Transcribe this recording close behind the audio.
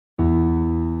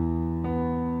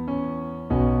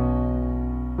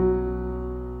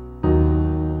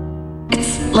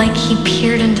like he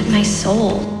peered into my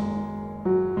soul.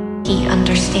 He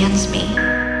understands me.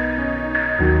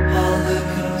 I'll look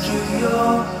into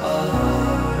your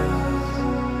eyes,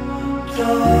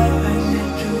 diving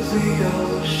into the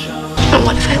ocean. But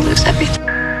what if I lose everything?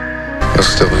 You'll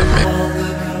still have me. I'll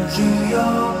look into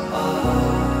your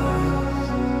eyes,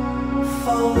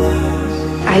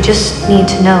 falling. I just need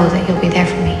to know that you'll be there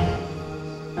for me.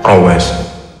 Always.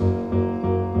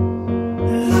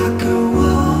 Like a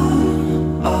one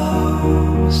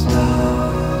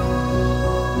star.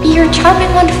 Be your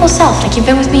charming, wonderful self, like you've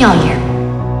been with me all year.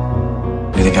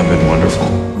 You think I've been wonderful?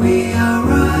 We are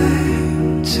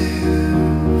right to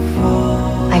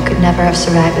fall. I could never have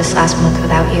survived this last month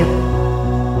without you.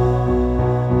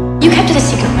 You kept it a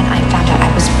secret when I found out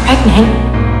I was pregnant.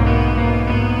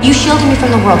 You shielded me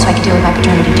from the world so I could deal with my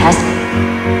paternity test.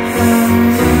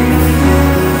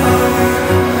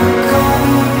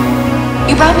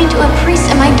 You brought me to a priest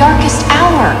in my darkest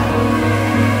hour.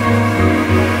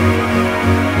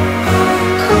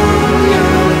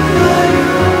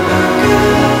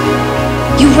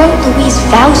 You wrote Louise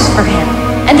vows for him,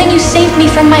 and then you saved me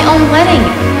from my own wedding.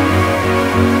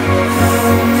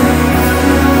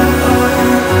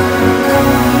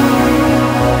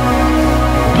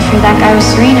 If you're that guy with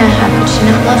Serena, how could she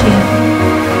not love you?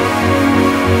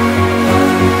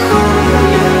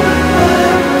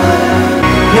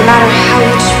 No matter how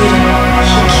you treat him,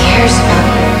 he cares about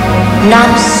you. Not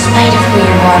in spite of who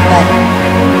you are, but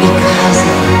because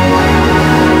of you.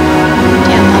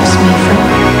 Dan loves me for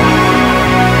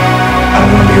I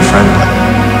don't want to be your friend, but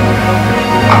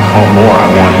I want more. I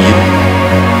want you.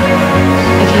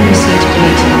 I came to see you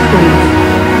today to prove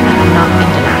that I'm not in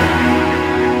denial.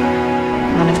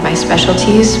 One of my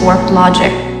specialties, warped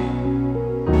logic.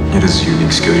 It is a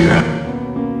unique skill you have.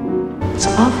 It's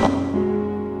awful.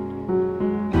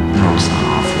 No, it's not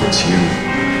awful. It's you. It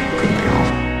couldn't be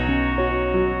awful.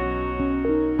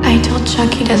 I told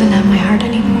Chuck he doesn't have my heart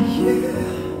anymore.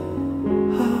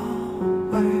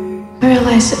 I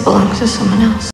realized it belongs to someone else.